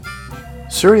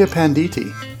Surya Panditi,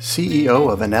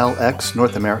 CEO of Enel X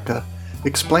North America,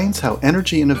 explains how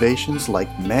energy innovations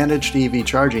like managed EV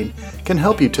charging can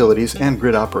help utilities and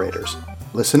grid operators.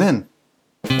 Listen in.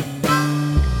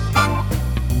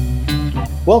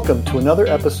 Welcome to another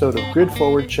episode of Grid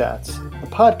Forward Chats, a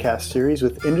podcast series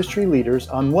with industry leaders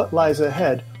on what lies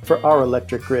ahead for our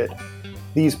electric grid.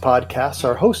 These podcasts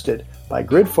are hosted by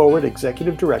Grid Forward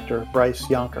Executive Director Bryce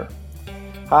Yonker.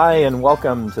 Hi, and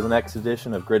welcome to the next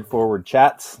edition of Grid Forward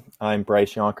Chats. I'm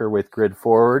Bryce Yonker with Grid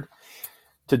Forward.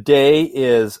 Today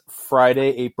is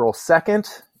Friday, April 2nd,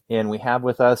 and we have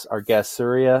with us our guest,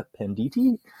 Surya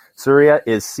Panditi. Surya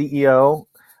is CEO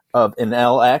of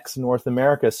Enel X North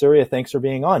America. Surya, thanks for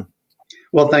being on.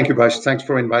 Well, thank you, Bryce. Thanks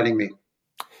for inviting me.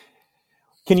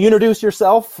 Can you introduce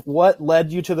yourself? What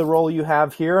led you to the role you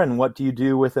have here, and what do you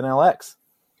do with Enel X?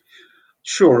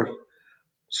 Sure.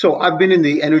 So I've been in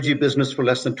the energy business for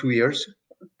less than 2 years,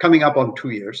 coming up on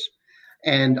 2 years.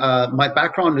 And my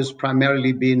background has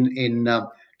primarily been in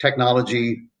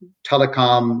technology,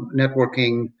 telecom,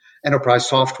 networking, enterprise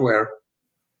software.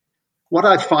 What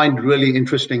I find really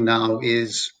interesting now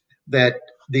is that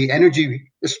the energy,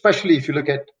 especially if you look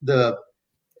at the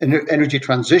energy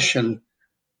transition,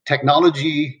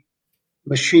 technology,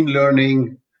 machine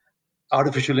learning,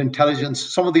 artificial intelligence,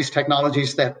 some of these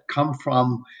technologies that come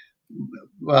from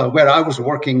where I was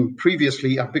working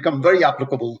previously have become very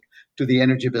applicable to the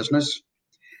energy business.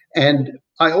 And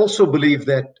I also believe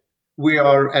that we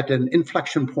are at an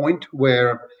inflection point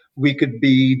where we could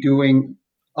be doing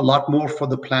a lot more for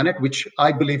the planet, which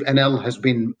I believe Enel has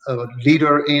been a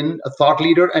leader in, a thought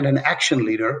leader and an action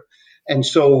leader. And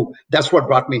so that's what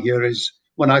brought me here is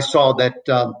when I saw that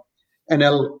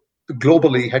Enel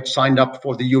globally had signed up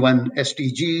for the UN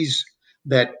SDGs,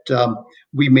 that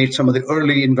we made some of the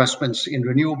early investments in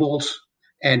renewables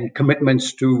and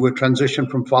commitments to a transition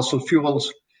from fossil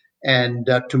fuels. And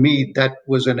to me, that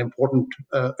was an important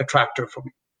attractor for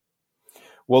me.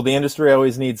 Well, the industry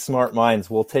always needs smart minds.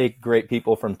 We'll take great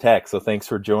people from tech, so thanks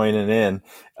for joining in.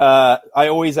 I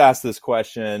always ask this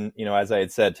question, as I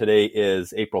had said, today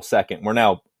is April 2nd. We're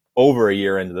now over a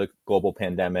year into the global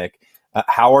pandemic.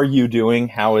 How are you doing?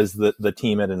 How is the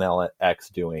team at Enel X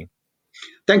doing?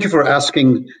 Thank you for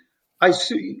asking. I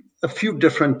see a few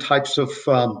different types of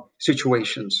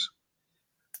situations.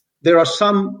 There are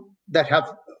some that have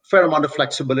a fair amount of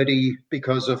flexibility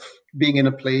because of being in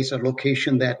a place, a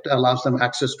location that allows them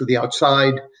access to the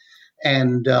outside,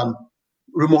 and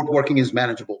remote working is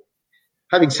manageable.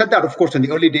 Having said that, of course, in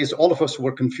the early days, all of us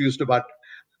were confused about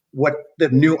what the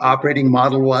new operating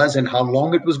model was and how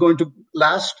long it was going to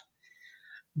last.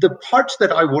 The parts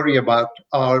that I worry about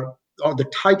are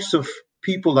the types of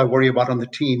people I worry about on the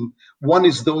team. One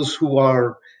is those who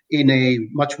are in a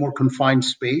much more confined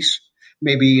space,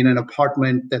 maybe in an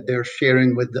apartment that they're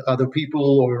sharing with other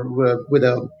people or with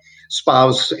a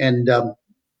spouse and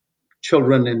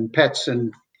children and pets.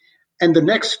 And the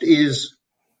next is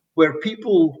where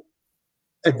people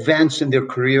advance in their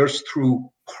careers through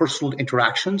personal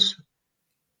interactions.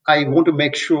 I want to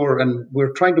make sure, and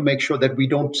we're trying to make sure that we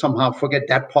don't somehow forget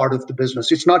that part of the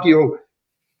business. It's not your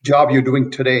job you're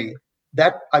doing today.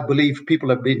 That, I believe, people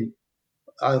have been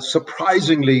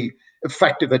surprisingly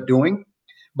effective at doing.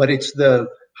 But it's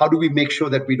how do we make sure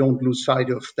that we don't lose sight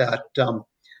of that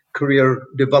career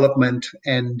development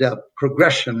and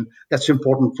progression that's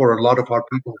important for a lot of our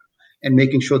people, and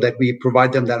making sure that we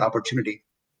provide them that opportunity.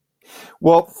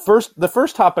 Well, the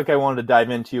first topic I wanted to dive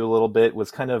into a little bit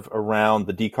was kind of around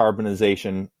the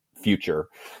decarbonization future.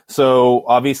 So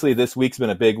obviously this week's been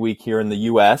a big week here in the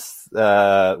U.S.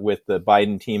 With the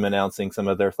Biden team announcing some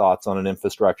of their thoughts on an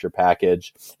infrastructure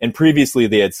package. And previously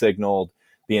they had signaled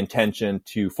the intention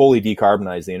to fully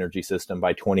decarbonize the energy system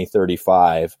by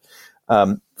 2035.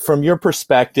 From your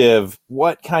perspective,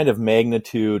 what kind of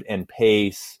magnitude and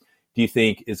pace do you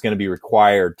think is going to be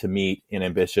required to meet an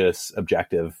ambitious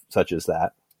objective such as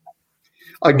that?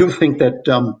 I do think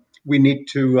that we need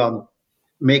to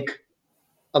make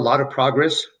a lot of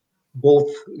progress, both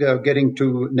getting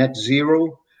to net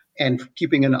zero and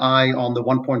keeping an eye on the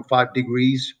 1.5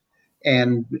 degrees.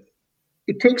 And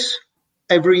it takes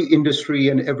every industry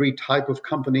and every type of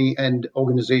company and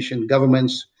organization,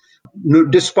 governments,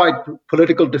 despite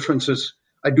political differences,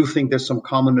 I do think there's some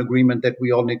common agreement that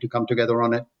we all need to come together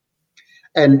on it.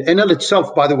 And Enel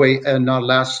itself, by the way, in our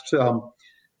last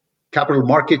Capital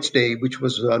Markets Day, which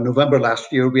was November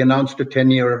last year, we announced a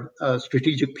 10-year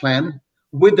strategic plan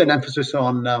with an emphasis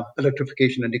on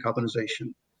electrification and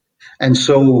decarbonization. And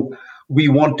so we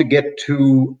want to get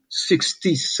to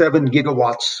 67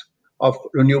 gigawatts of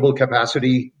renewable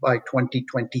capacity by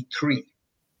 2023.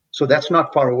 So that's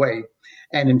not far away.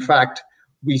 And in fact,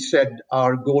 we said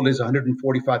our goal is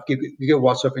 145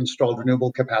 gigawatts of installed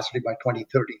renewable capacity by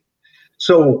 2030.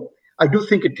 So I do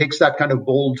think it takes that kind of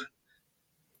bold,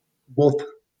 both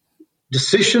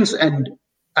decisions and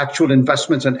actual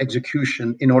investments and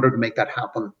execution in order to make that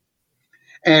happen.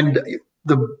 And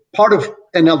the part of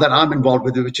NL that I'm involved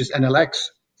with, which is NLX,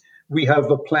 we have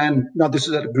a plan. Now, this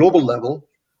is at a global level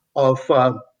of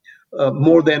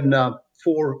more than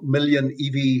 4 million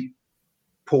EV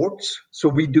ports. So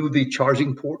we do the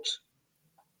charging ports,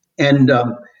 and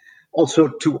also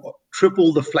to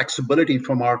triple the flexibility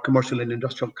from our commercial and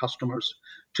industrial customers.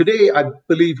 Today, I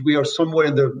believe we are somewhere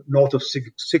in the north of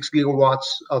 6 gigawatts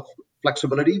of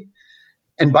flexibility.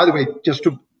 And by the way, just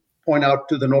to point out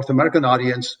to the North American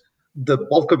audience, the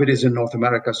bulk of it is in North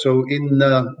America. So in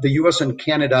the US and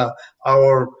Canada,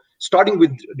 starting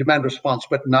with demand response,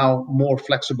 but now more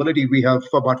flexibility, we have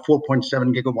about 4.7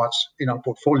 gigawatts in our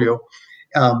portfolio,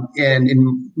 and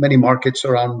in many markets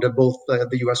around both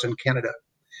the US and Canada.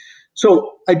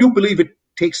 So I do believe it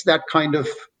takes that kind of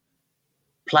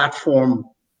platform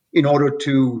in order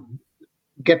to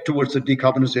get towards the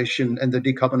decarbonization and the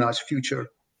decarbonized future.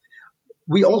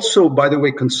 We also, by the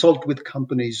way, consult with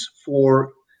companies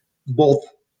for both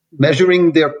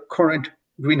measuring their current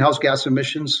greenhouse gas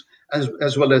emissions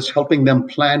as well as helping them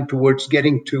plan towards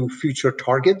getting to future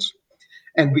targets.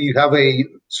 And we have a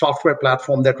software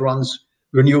platform that runs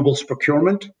renewables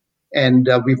procurement, and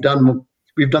we've done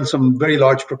some very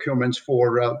large procurements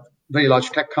for very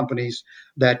large tech companies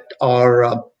that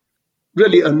are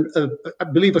really, I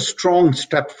believe, a strong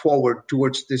step forward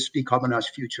towards this decarbonized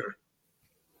future.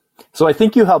 So I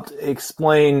think you helped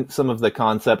explain some of the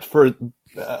concept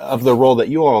of the role that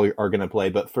you all are going to play.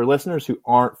 But for listeners who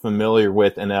aren't familiar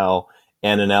with NL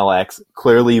and NLX,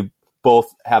 clearly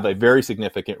both have a very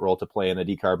significant role to play in a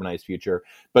decarbonized future.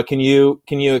 But can you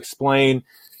explain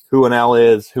who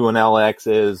NL is, who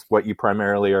NLX is, what you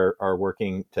primarily are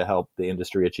working to help the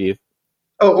industry achieve?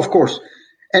 Oh, of course.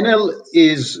 NL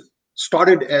is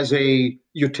started as a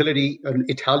utility, an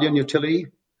Italian utility,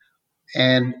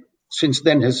 and since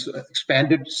then has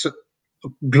expanded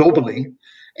globally.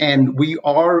 And we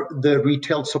are the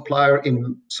retail supplier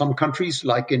in some countries,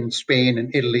 like in Spain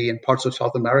and Italy and parts of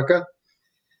South America.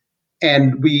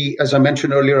 And we, as I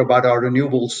mentioned earlier about our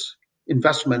renewables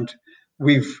investment,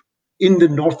 in the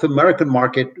North American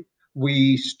market,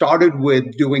 we started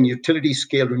with doing utility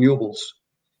scale renewables,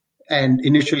 and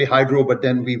initially hydro, but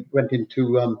then we went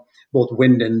into both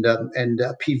wind and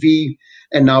PV,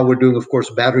 and now we're doing, of course,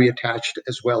 battery attached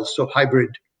as well. So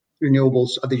hybrid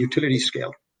renewables at the utility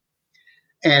scale,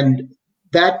 and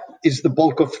that is the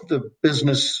bulk of the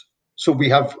business. So we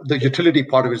have the utility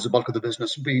part of it is the bulk of the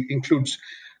business. It includes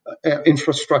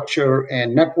infrastructure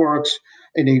and networks,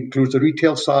 and it includes the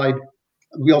retail side.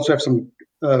 We also have some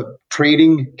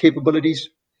trading capabilities.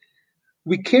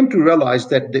 We came to realize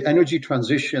that the energy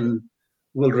transition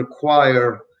will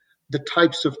require the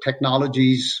types of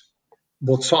technologies,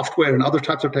 both software and other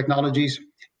types of technologies,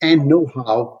 and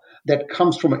know-how that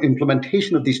comes from an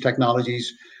implementation of these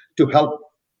technologies to help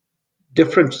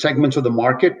different segments of the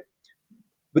market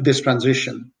with this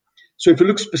transition. So if you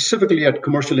look specifically at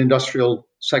commercial industrial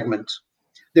segments,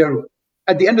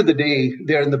 at the end of the day,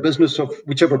 they're in the business of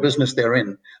whichever business they're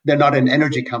in. They're not an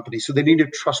energy company, so they need a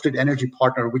trusted energy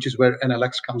partner, which is where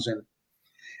NLX comes in.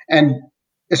 And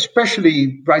especially,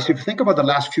 Bryce, if you think about the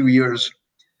last few years,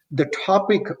 the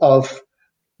topic of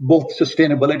both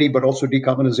sustainability but also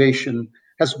decarbonization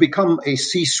has become a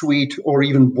C-suite or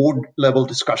even board-level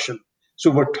discussion.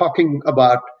 So we're talking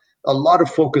about a lot of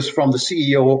focus from the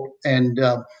CEO and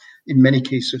in many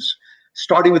cases,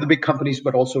 starting with the big companies,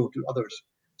 but also to others.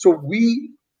 So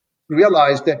we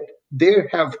realized that they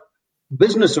have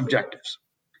business objectives.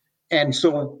 And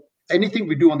so anything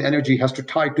we do on the energy has to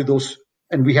tie to those.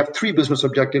 And we have 3 business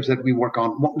objectives that we work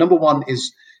on. Number one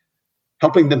is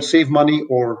helping them save money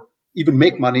or even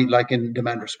make money, like in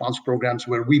demand response programs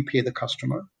where we pay the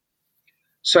customer.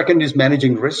 Second is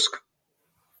managing risk,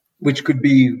 which could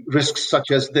be risks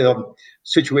such as the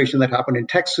situation that happened in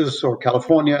Texas or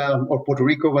California or Puerto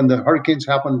Rico when the hurricanes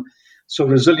happen. So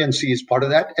resiliency is part of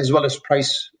that, as well as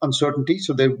price uncertainty.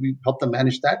 So that we help them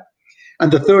manage that.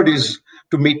 And the third is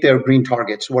to meet their green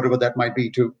targets, whatever that might be,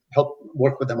 to help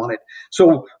work with them on it.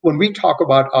 So when we talk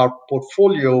about our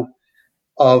portfolio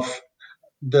of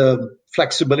the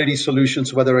flexibility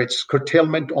solutions, whether it's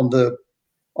curtailment on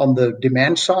the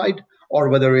demand side or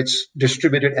whether it's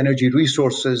distributed energy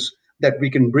resources that we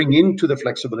can bring into the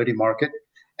flexibility market,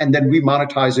 and then we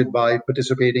monetize it by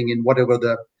participating in whatever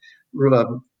the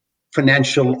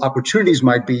financial opportunities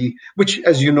might be, which,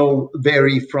 as you know,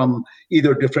 vary from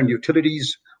either different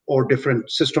utilities or different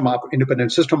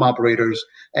independent system operators.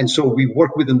 And so we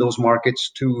work within those markets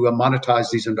to monetize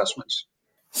these investments.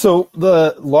 So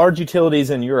the large utilities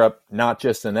in Europe, not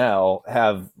just Enel,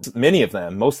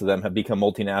 most of them have become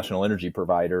multinational energy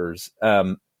providers.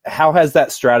 How has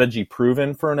that strategy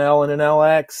proven for Enel and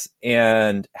Enel-X,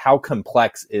 and how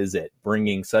complex is it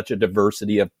bringing such a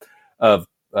diversity of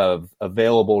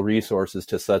available resources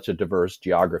to such a diverse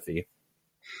geography?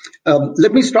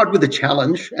 Let me start with the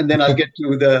challenge, and then I'll get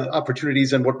to the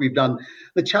opportunities and what we've done.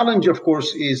 The challenge, of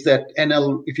course, is that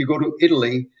Enel, if you go to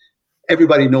Italy,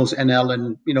 everybody knows Enel,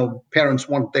 and parents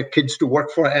want their kids to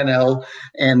work for Enel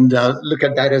and look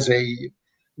at that as a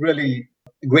really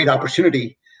great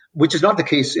opportunity, which is not the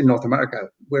case in North America.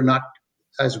 We're not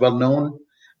as well known.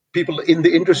 People in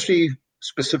the industry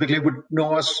specifically would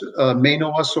know us, may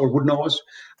know us, or would know us.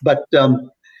 But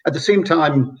at the same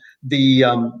time,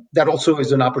 that also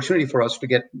is an opportunity for us to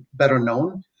get better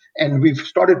known. And we've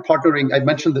started partnering. I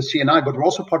mentioned the CNI, but we're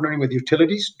also partnering with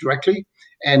utilities directly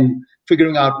and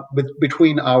figuring out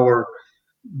between our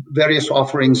various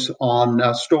offerings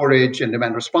on storage and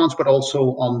demand response, but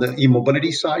also on the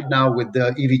e-mobility side now with the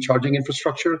EV charging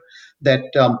infrastructure, that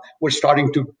we're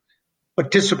starting to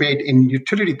participate in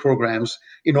utility programs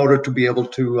in order to be able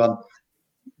to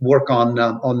work on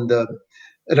the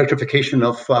electrification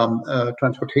of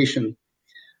transportation.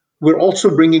 We're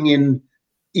also bringing in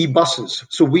e-buses.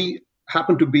 So we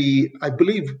happen to be, I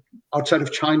believe, outside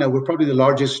of China, we're probably the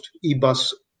largest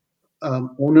e-bus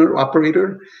owner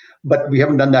operator, but we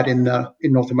haven't done that in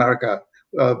North America.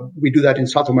 We do that in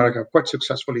South America quite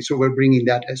successfully. So we're bringing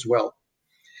that as well.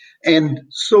 And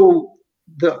so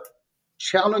the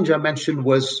challenge I mentioned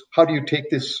was, how do you take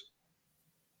this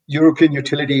European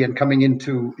utility and coming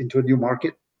into a new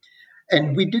market?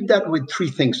 And we did that with three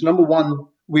things. Number one,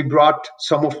 we brought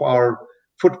some of our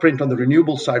footprint on the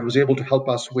renewable side, was able to help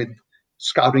us with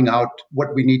scouting out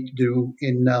what we need to do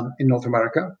in North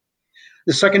America.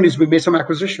 The second is we made some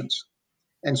acquisitions.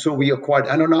 And so we acquired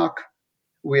Anonoc,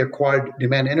 we acquired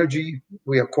Demand Energy,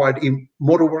 we acquired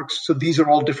Motorworks. So these are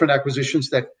all different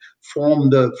acquisitions that form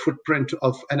the footprint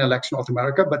of Enel-X North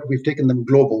America, but we've taken them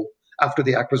global after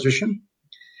the acquisition.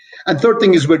 And third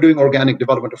thing is we're doing organic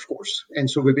development, of course. And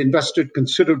so we've invested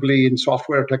considerably in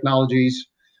software technologies.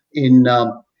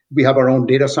 We have our own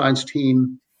data science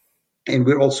team, and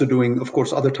we're also doing, of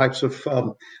course, other types of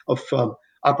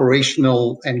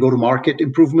operational and go-to-market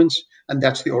improvements. And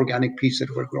that's the organic piece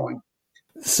that we're growing.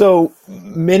 So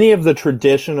many of the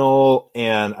traditional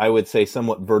and I would say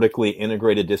somewhat vertically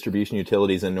integrated distribution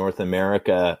utilities in North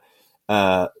America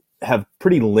have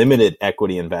pretty limited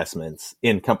equity investments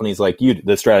in companies like you,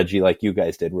 the strategy like you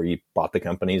guys did, where you bought the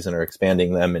companies and are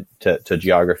expanding them to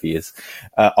geographies.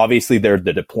 Obviously, they're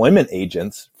the deployment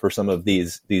agents for some of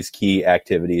these key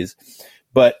activities.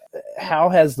 But how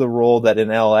has the role that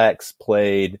Enel-X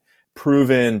played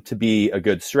proven to be a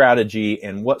good strategy,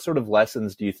 and what sort of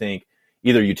lessons do you think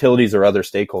either utilities or other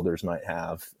stakeholders might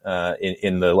have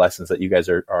in the lessons that you guys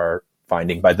are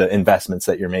finding by the investments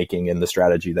that you're making in the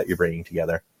strategy that you're bringing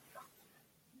together?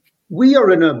 We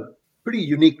are in a pretty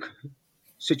unique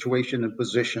situation and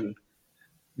position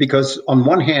because on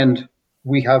one hand,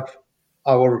 we have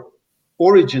our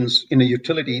origins in a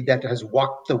utility that has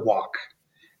walked the walk.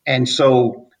 And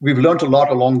so we've learned a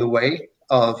lot along the way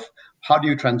of how do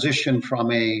you transition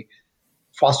from a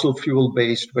fossil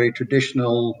fuel-based, very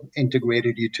traditional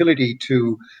integrated utility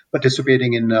to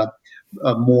participating in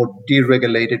more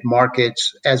deregulated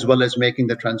markets, as well as making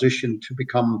the transition to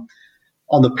become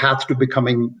on the path to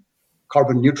becoming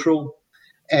carbon neutral.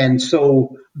 And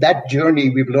so that journey,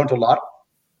 we've learned a lot.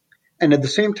 And at the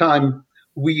same time,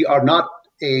 we are not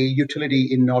a utility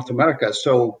in North America.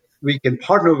 So we can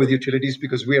partner with utilities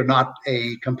because we are not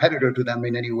a competitor to them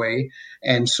in any way.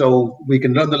 And so we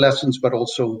can learn the lessons, but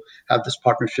also have this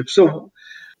partnership. So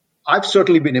I've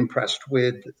certainly been impressed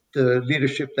with the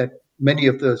leadership that many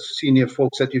of the senior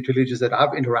folks at utilities that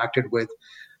I've interacted with,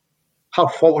 how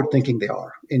forward-thinking they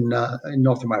are in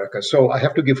North America. So I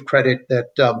have to give credit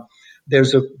that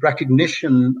there's a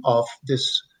recognition of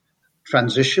this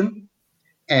transition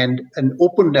and an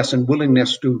openness and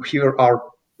willingness to hear our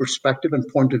perspective and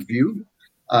point of view.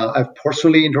 I've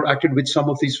personally interacted with some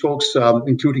of these folks,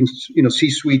 including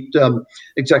C-suite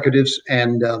executives,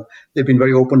 and they've been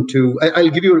very open to. I'll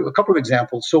give you a couple of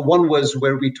examples. So one was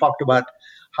where we talked about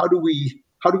how do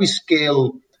we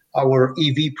scale our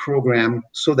EV program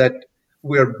so that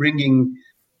we're bringing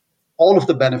all of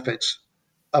the benefits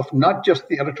of not just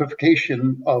the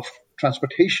electrification of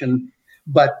transportation,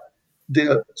 but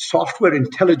the software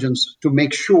intelligence to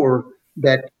make sure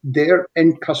that their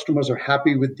end customers are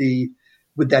happy with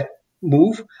that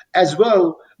move, as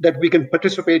well that we can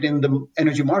participate in the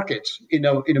energy markets in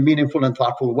a meaningful and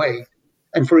thoughtful way.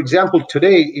 And for example,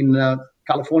 today in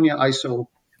California ISO,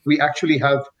 we actually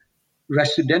have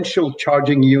residential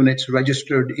charging units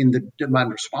registered in the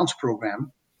demand response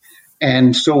program.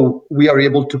 And so we are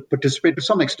able to participate to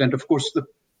some extent. Of course, the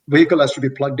vehicle has to be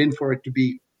plugged in for it to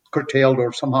be curtailed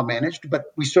or somehow managed, but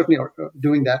we certainly are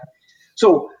doing that.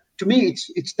 So to me,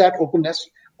 it's that openness,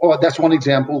 or that's one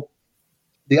example.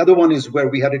 The other one is where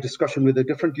we had a discussion with a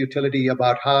different utility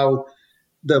about how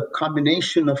the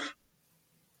combination of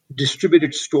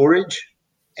distributed storage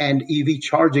and EV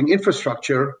charging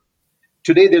infrastructure,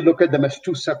 today they look at them as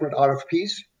two separate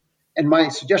RFPs. And my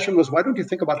suggestion was, why don't you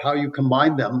think about how you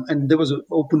combine them? And there was an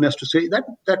openness to say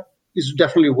that is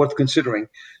definitely worth considering.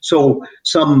 So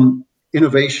some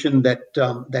innovation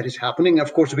that is happening.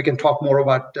 Of course, we can talk more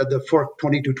about the FERC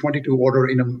 2222 order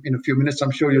in a few minutes.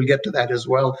 I'm sure you'll get to that as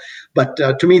well. But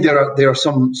to me, there are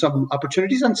some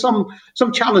opportunities and some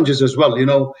challenges as well.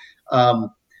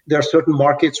 There are certain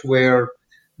markets where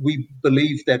we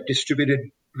believe that distributed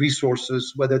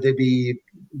resources, whether they be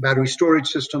battery storage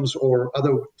systems or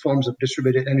other forms of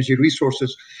distributed energy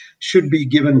resources, should be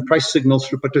given price signals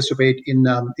to participate in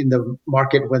the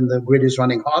market when the grid is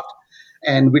running hot.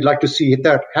 And we'd like to see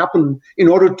that happen in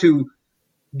order to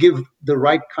give the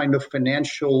right kind of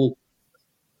financial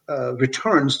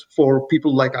returns for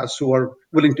people like us who are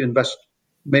willing to invest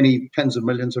many tens of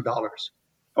millions of dollars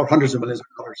or hundreds of millions of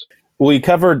dollars. We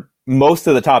covered most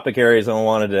of the topic areas I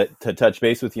wanted to touch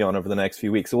base with you on over the next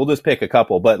few weeks. So we'll just pick a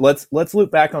couple, but let's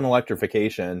loop back on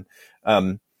electrification.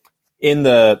 In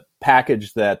the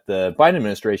package that the Biden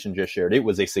administration just shared, it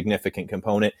was a significant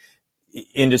component.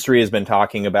 Industry has been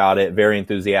talking about it very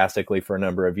enthusiastically for a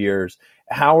number of years.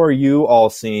 How are you all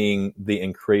seeing the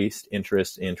increased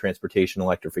interest in transportation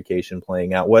electrification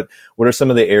playing out? What are some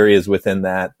of the areas within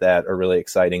that are really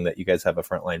exciting that you guys have a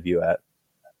frontline view at?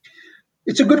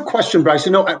 It's a good question, Bryce.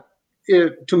 To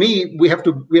me, we have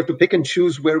to pick and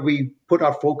choose where we put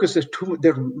our focus.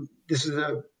 This is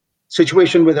a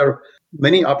situation where there are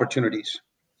many opportunities.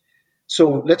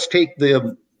 So let's take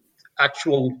the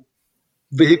actual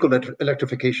vehicle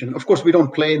electrification. Of course, we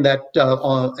don't play in that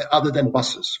other than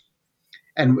buses.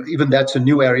 And even that's a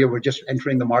new area. We're just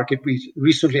entering the market. We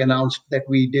recently announced that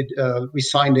we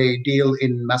signed a deal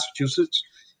in Massachusetts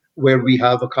where we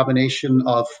have a combination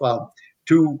of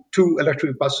two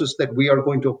electric buses that we are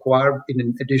going to acquire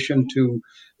in addition to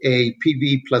a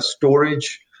PV plus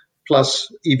storage plus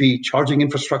EV charging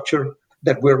infrastructure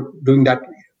that we're doing that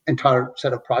entire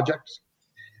set of projects.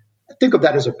 Think of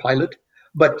that as a pilot.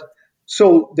 But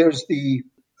so there's the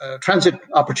transit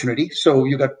opportunity. So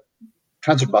you got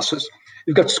transit buses,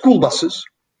 you've got school buses,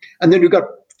 and then you've got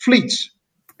fleets.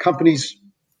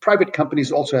 Private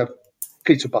companies also have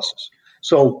fleets of buses.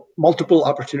 So multiple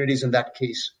opportunities in that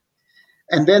case.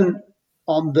 And then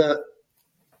on the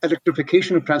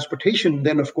electrification of transportation,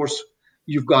 then of course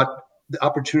you've got the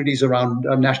opportunities around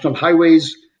national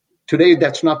highways. Today,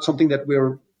 that's not something that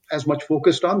we're as much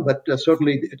focused on, but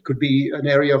certainly it could be an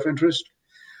area of interest.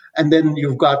 And then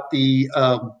you've got the,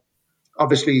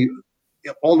 obviously,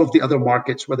 all of the other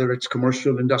markets, whether it's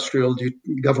commercial, industrial,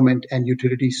 government, and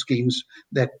utility schemes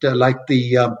that like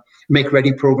the Make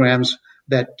Ready programs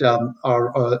that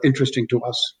are interesting to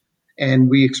us. And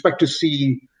we expect to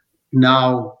see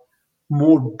now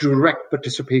more direct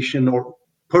participation or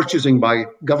purchasing by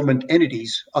government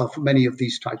entities of many of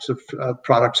these types of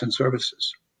products and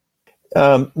services.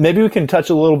 Maybe we can touch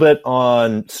a little bit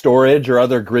on storage or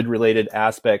other grid-related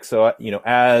aspects. So,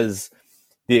 as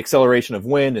the acceleration of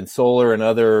wind and solar and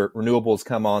other renewables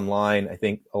come online, I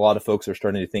think a lot of folks are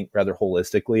starting to think rather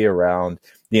holistically around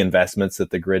the investments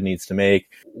that the grid needs to make.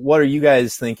 What are you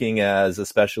guys thinking as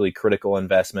especially critical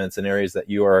investments in areas that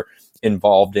you are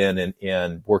involved in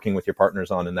and working with your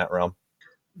partners on in that realm?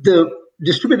 The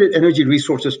distributed energy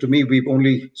resources, to me, we've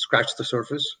only scratched the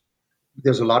surface.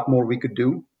 There's a lot more we could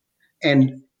do.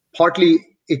 And partly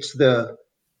it's the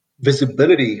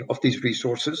visibility of these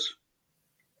resources.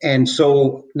 And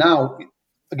so now,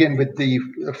 again, with the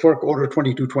FERC Order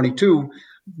 2222,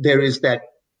 there is that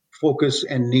focus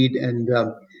and need and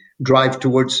drive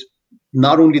towards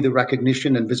not only the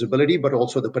recognition and visibility, but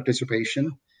also the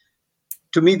participation.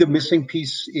 To me, the missing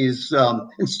piece is,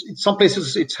 in some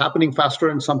places it's happening faster,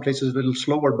 in some places a little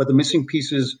slower, but the missing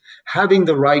piece is having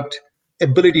the right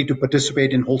ability to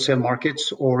participate in wholesale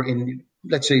markets or in,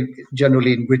 let's say,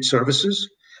 generally in grid services,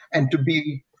 and to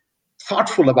be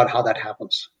thoughtful about how that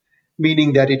happens,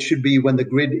 meaning that it should be when the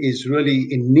grid is really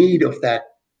in need of that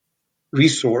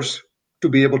resource to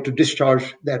be able to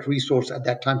discharge that resource at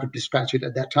that time, to dispatch it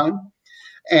at that time.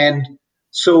 And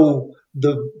so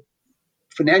the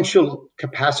financial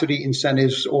capacity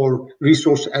incentives or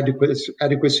resource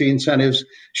adequacy incentives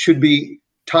should be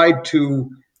tied to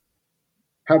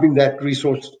having that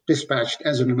resource dispatched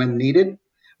as and when needed,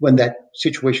 when that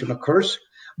situation occurs.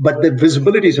 But the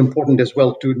visibility is important as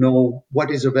well, to know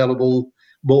what is available.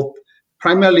 Both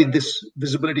primarily, this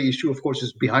visibility issue, of course,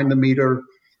 is behind the meter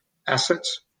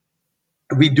assets.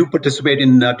 We do participate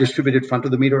in distributed front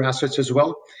of the meter assets as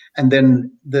well. And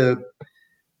then the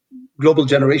global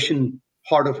generation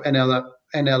part of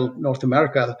NL North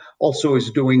America also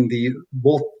is doing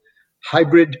both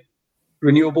hybrid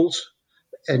renewables.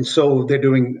 And so they're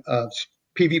doing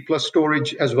PV plus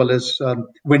storage as well as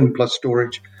wind plus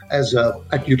storage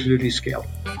at utility scale.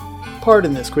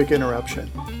 Pardon this quick interruption.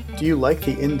 Do you like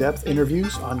the in-depth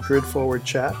interviews on Grid Forward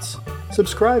Chats?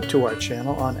 Subscribe to our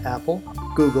channel on Apple,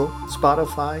 Google,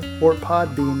 Spotify, or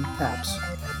Podbean apps.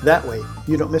 That way,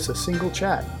 you don't miss a single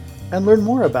chat. And learn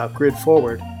more about Grid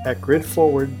Forward at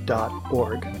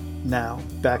gridforward.org. Now,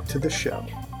 back to the show.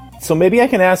 So maybe I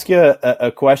can ask you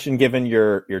a question, given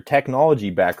your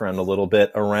technology background a little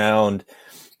bit, around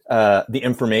the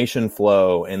information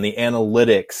flow and the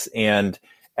analytics. And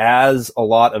as a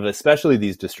lot of, especially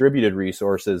these distributed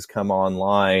resources, come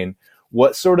online,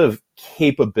 what sort of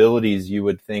capabilities you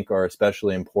would think are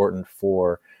especially important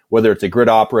for whether it's a grid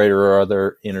operator or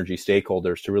other energy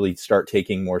stakeholders to really start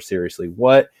taking more seriously?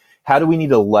 How do we need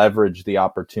to leverage the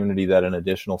opportunity that an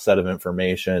additional set of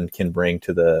information can bring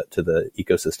to the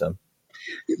ecosystem?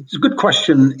 It's a good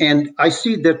question. And I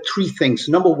see there are three things.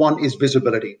 Number one is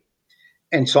visibility.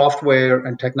 And software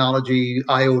and technology,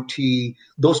 IoT,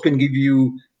 those can give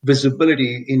you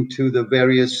visibility into the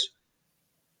various,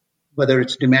 whether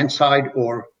it's demand side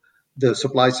or the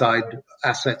supply side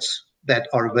assets that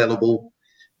are available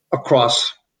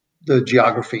across the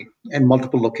geography and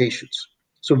multiple locations.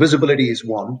 So visibility is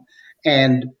one.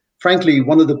 And frankly,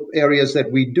 one of the areas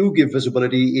that we do give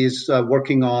visibility is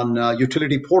working on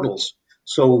utility portals.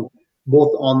 So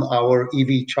both on our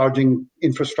EV charging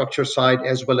infrastructure side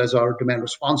as well as our demand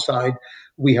response side,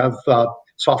 we have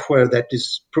software that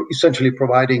is essentially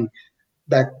providing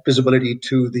that visibility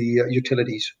to the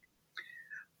utilities.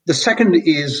 The second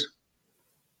is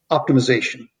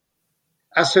optimization.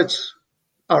 Assets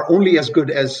are only as good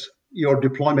as your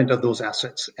deployment of those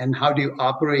assets, and how do you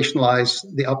operationalize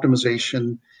the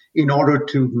optimization in order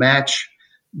to match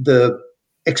the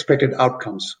expected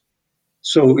outcomes.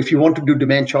 So if you want to do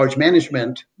demand charge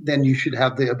management, then you should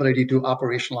have the ability to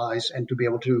operationalize and to be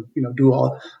able to do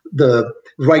all the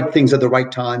right things at the right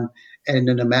time and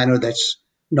in a manner that's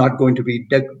not going to be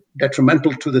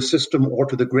detrimental to the system or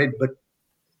to the grid, but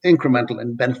incremental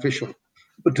and beneficial,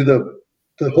 but to the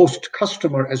host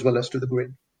customer as well as to the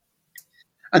grid.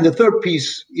 And the third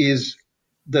piece is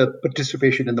the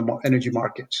participation in the energy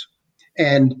markets.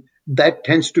 And that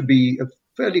tends to be a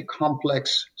fairly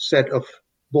complex set of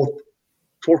both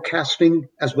forecasting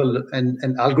as well and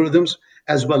algorithms,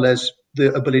 as well as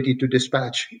the ability to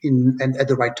dispatch and at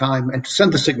the right time and to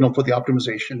send the signal for the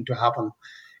optimization to happen.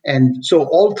 And so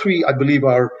all three, I believe,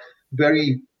 are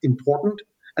very important.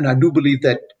 And I do believe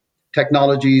that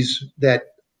technologies that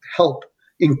help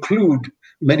include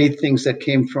many things that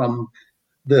came from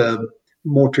the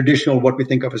more traditional, what we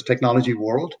think of as technology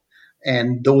world.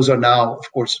 And those are now,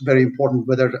 of course, very important,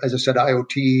 whether, as I said,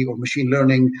 IoT or machine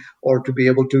learning, or to be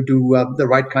able to do the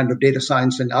right kind of data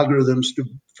science and algorithms to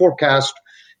forecast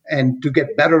and to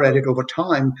get better at it over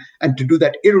time. And to do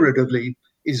that iteratively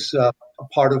is a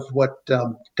part of what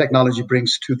technology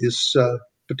brings to this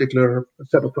particular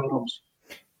set of problems.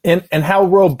 And how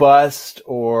robust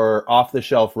or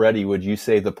off-the-shelf ready would you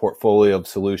say the portfolio of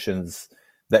solutions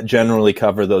that generally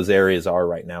cover those areas are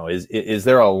right now? Is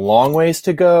there a long ways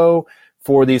to go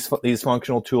for these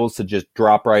functional tools to just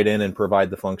drop right in and provide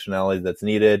the functionality that's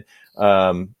needed?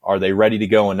 Are they ready to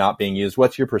go and not being used?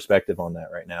 What's your perspective on that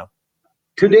right now?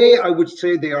 Today, I would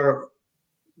say they're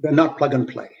not plug and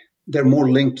play. They're more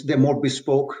linked, they're more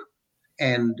bespoke,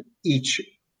 and each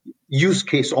use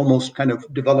case almost kind of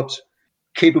develops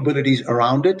capabilities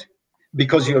around it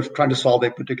because you're trying to solve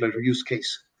a particular use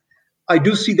case. I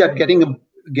do see that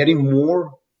getting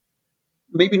more,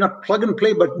 maybe not plug and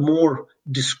play, but more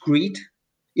discrete,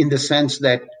 in the sense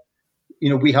that,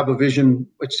 we have a vision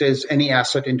which says any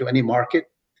asset into any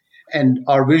market. And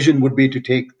our vision would be to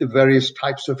take the various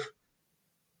types of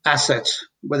assets,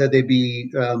 whether they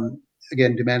be,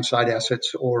 again, demand side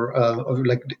assets or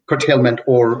like curtailment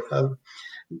or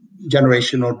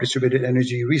generation or distributed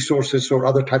energy resources or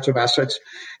other types of assets,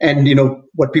 and,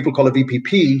 what people call a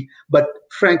VPP. But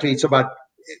frankly, it's about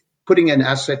putting an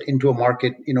asset into a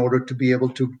market in order to be able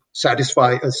to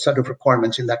satisfy a set of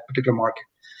requirements in that particular market.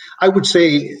 I would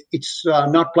say it's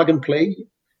not plug and play,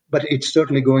 but it's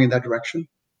certainly going in that direction.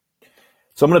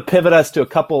 So I'm going to pivot us to a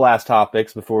couple last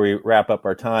topics before we wrap up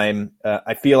our time.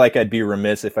 I feel like I'd be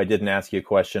remiss if I didn't ask you a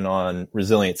question on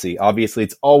resiliency. Obviously,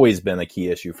 it's always been a key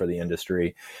issue for the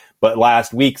industry, but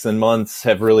last weeks and months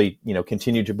have really,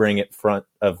 continued to bring it front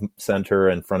of center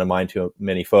and front of mind to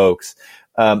many folks.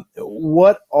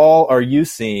 What all are you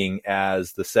seeing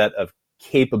as the set of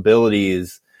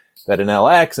capabilities that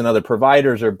Enel and other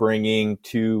providers are bringing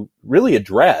to really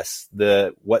address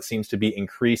what seems to be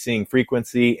increasing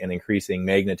frequency and increasing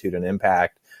magnitude and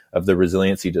impact of the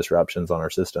resiliency disruptions on our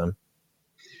system?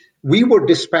 We were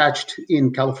dispatched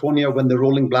in California when the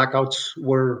rolling blackouts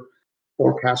were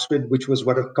forecasted, which was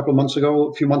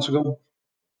a few months ago.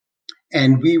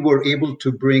 And we were able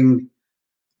to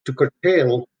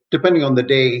curtail, depending on the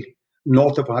day,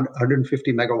 north of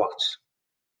 150 megawatts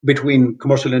between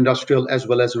commercial, industrial, as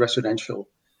well as residential.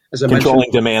 As I Controlling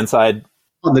mentioned, demand side?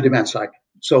 On the demand side.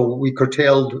 So we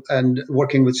curtailed and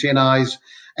working with CNIs,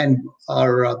 and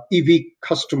our EV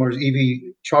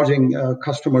charging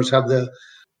customers have the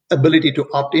ability to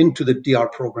opt into the DR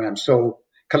program. So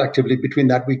collectively, between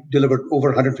that, we delivered over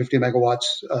 150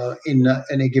 megawatts in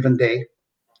a given day.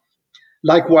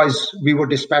 Likewise, we were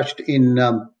dispatched in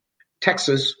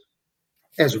Texas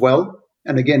as well.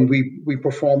 And again, we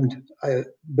performed, I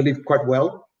believe, quite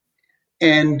well.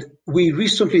 And we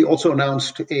recently also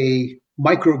announced a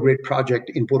microgrid project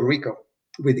in Puerto Rico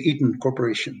with Eaton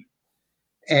Corporation.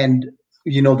 And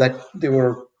you know that there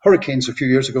were hurricanes a few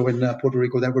years ago in Puerto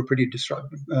Rico that were pretty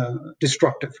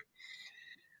destructive.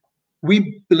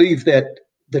 We believe that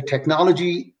the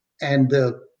technology and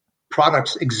the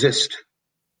products exist.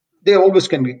 They always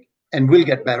can be and will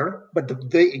get better,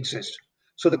 but they exist.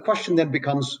 So the question then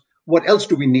becomes, what else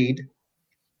do we need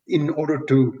in order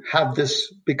to have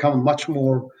this become a much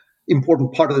more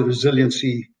important part of the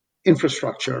resiliency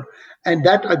infrastructure? And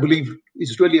that, I believe,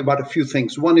 is really about a few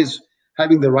things. One is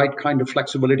having the right kind of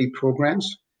flexibility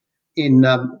programs.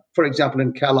 For example,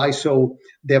 in CAISO,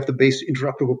 they have the base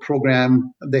interruptible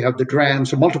program. They have the DRAM,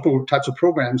 so multiple types of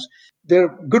programs.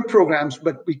 They're good programs,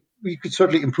 but we could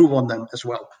certainly improve on them as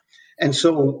well. And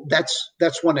so that's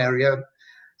one area.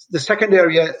 The second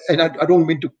area, and I don't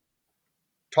mean to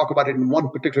talk about it in one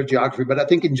particular geography, but I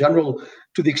think in general,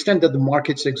 to the extent that the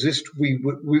markets exist, we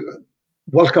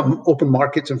welcome open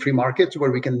markets and free markets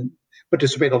where we can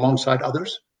participate alongside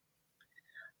others.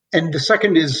 And the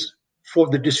second is for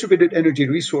the distributed energy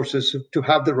resources to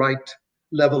have the right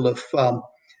level of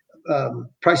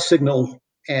price signal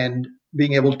and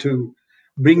being able to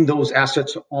bring those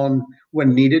assets on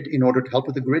when needed in order to help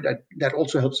with the grid. That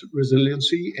also helps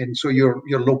resiliency. And so you're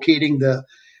locating the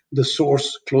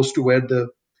source close to where the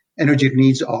energy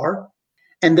needs are.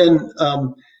 And then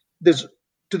there's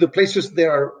to the places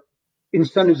there are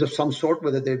incentives of some sort,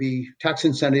 whether they be tax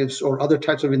incentives or other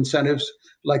types of incentives,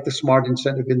 like the SMART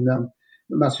incentive in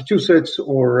Massachusetts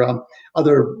or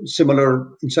other similar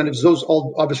incentives. Those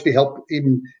all obviously help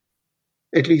in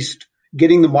at least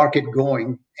getting the market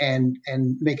going and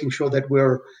making sure that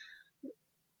we're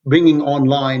bringing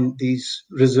online these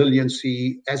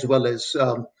resiliency as well as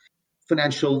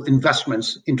financial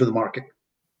investments into the market.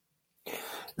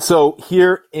 So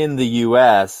here in the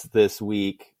U.S. this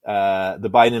week, the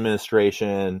Biden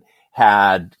administration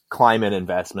had climate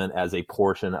investment as a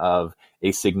portion of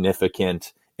a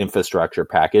significant infrastructure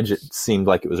package. It seemed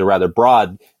like it was a rather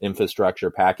broad infrastructure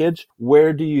package.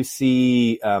 Where do you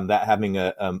see that having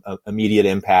a immediate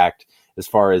impact as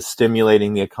far as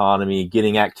stimulating the economy,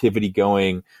 getting activity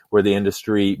going where the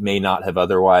industry may not have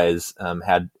otherwise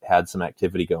had some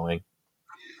activity going?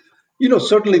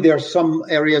 Certainly there are some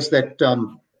areas that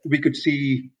we could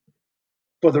see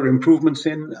further improvements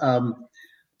in.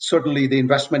 Certainly the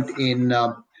investment in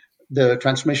the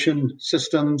transmission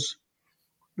systems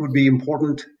would be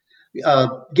important.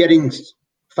 Getting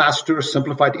faster,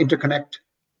 simplified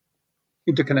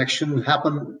interconnection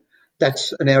happen.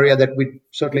 That's an area that we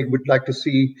certainly would like to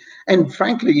see. And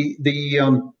frankly,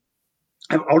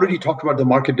 I've already talked about the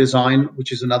market design,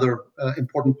 which is another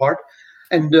important part.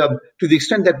 And to the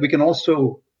extent that we can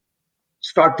also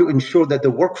start to ensure that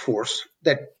the workforce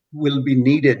that will be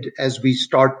needed as we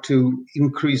start to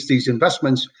increase these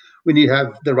investments, we need to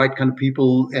have the right kind of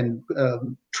people and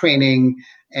training.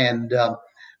 And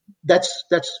that's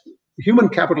human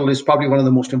capital is probably one of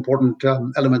the most important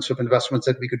elements of investments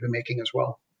that we could be making as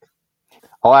well.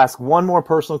 I'll ask one more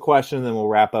personal question, and then we'll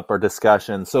wrap up our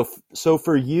discussion. So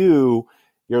for you,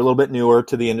 you're a little bit newer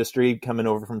to the industry, coming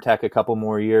over from tech a couple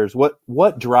more years.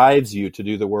 What drives you to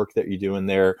do the work that you're doing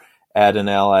there at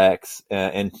Enel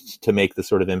and to make the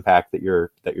sort of impact that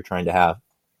you're trying to have?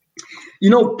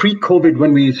 Pre-COVID,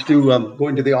 when we used to go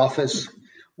into the office,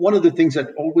 one of the things that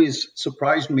always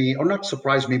surprised me, or not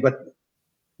surprised me, but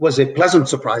was a pleasant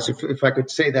surprise, if I could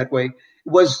say that way,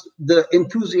 was the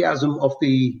enthusiasm of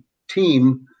the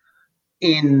team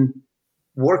in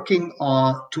working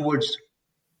towards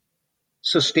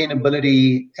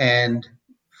sustainability and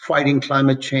fighting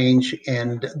climate change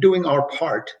and doing our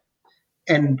part.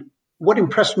 And what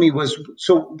impressed me was,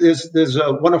 so there's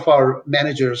one of our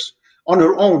managers on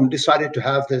her own decided to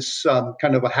have this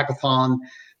kind of a hackathon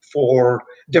for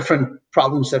different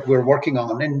problems that we're working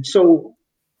on. And so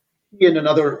he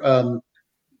and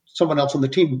someone else on the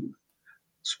team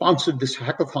sponsored this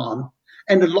hackathon.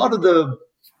 And a lot of the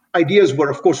ideas were,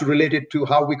 of course, related to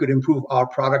how we could improve our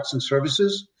products and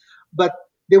services. But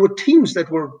there were teams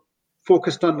that were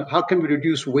focused on how can we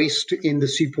reduce waste in the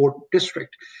Seaport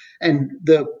District. And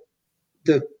the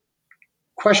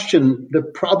question, the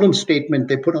problem statement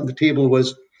they put on the table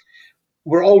was,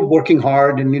 we're all working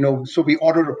hard, and so we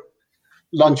order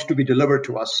lunch to be delivered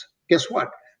to us. Guess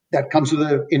what? That comes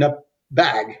in a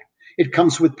bag. It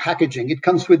comes with packaging. It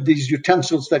comes with these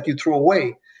utensils that you throw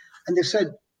away. And they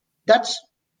said, that's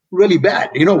really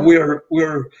bad.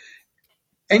 We're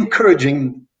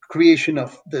encouraging creation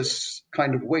of this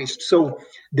kind of waste. So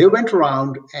they went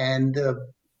around and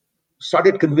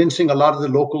started convincing a lot of the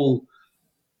local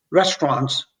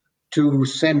restaurants to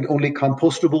send only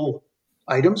compostable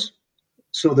items.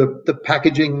 So the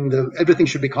packaging, everything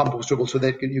should be compostable so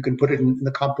that you can put it in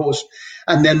the compost,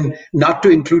 and then not to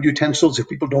include utensils if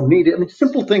people don't need it. I mean,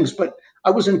 simple things, but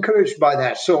I was encouraged by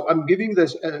that. So I'm giving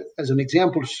this as an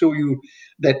example to show you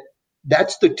that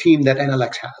that's the team that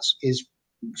NLX has.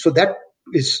 So that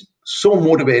is so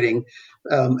motivating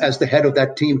as the head of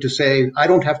that team to say, I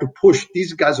don't have to push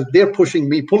these guys. They're pushing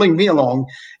me, pulling me along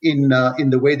in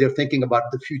the way they're thinking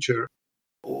about the future.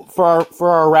 For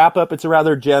our wrap up, it's a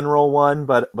rather general one,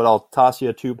 but I'll toss you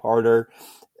a two-parter.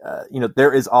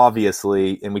 There is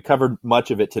obviously, and we covered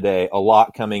much of it today, a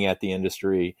lot coming at the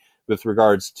industry with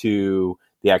regards to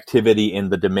the activity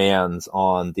and the demands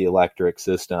on the electric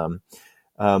system.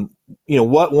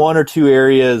 What one or two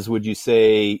areas would you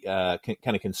say kind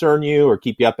of concern you or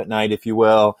keep you up at night, if you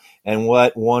will? And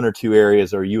what one or two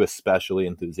areas are you especially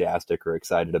enthusiastic or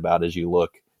excited about as you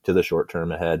look to the short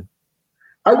term ahead?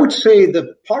 I would say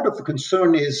the part of the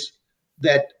concern is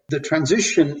that the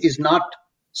transition is not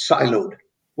siloed.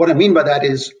 What I mean by that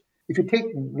is, if you take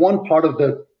one part of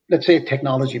let's say,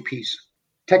 technology piece,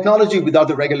 technology without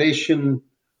the regulation,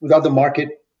 without the market,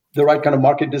 the right kind of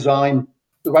market design,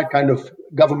 the right kind of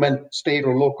government, state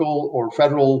or local or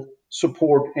federal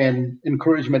support and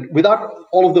encouragement, without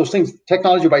all of those things,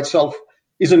 technology by itself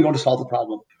isn't going to solve the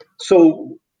problem.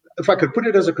 So if I could put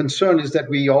it as a concern, is that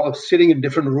we are sitting in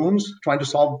different rooms trying to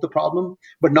solve the problem,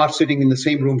 but not sitting in the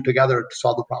same room together to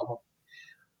solve the problem.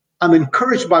 I'm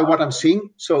encouraged by what I'm seeing,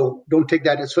 so don't take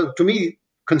that. So to me,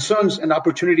 concerns and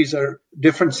opportunities are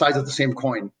different sides of the same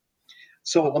coin.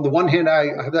 So on the one hand,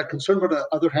 I have that concern, but on the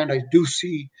other hand, I do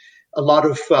see a lot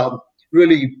of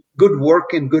really good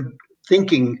work and good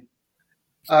thinking.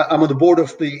 I'm on the board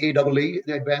of the AEE,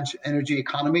 the Advanced Energy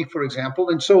Economy, for example.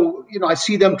 And so, I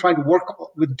see them trying to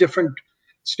work with different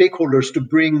stakeholders to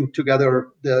bring together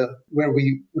where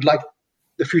we would like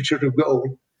the future to go.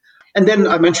 And then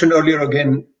I mentioned earlier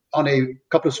again on a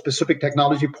couple of specific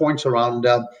technology points around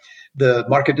the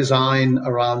market design,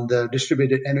 around the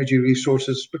distributed energy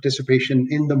resources participation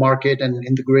in the market and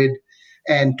in the grid,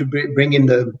 and to bring in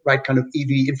the right kind of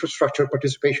EV infrastructure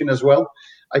participation as well.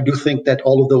 I do think that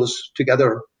all of those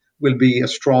together will be a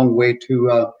strong way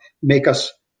to make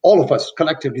us, all of us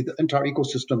collectively, the entire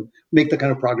ecosystem, make the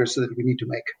kind of progress that we need to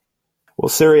make. Well,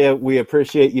 Surya, we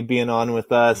appreciate you being on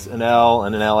with us. Enel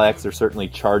and NLX are certainly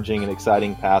charging an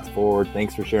exciting path forward.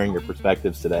 Thanks for sharing your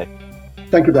perspectives today.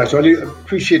 Thank you, guys. I really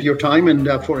appreciate your time and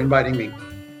for inviting me.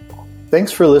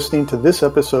 Thanks for listening to this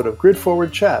episode of Grid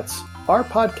Forward Chats, our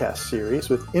podcast series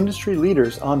with industry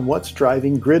leaders on what's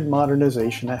driving grid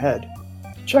modernization ahead.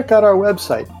 Check out our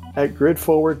website at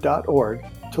gridforward.org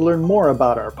to learn more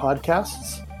about our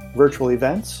podcasts, virtual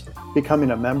events,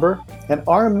 becoming a member, and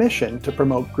our mission to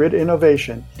promote grid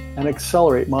innovation and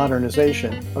accelerate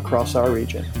modernization across our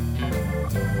region.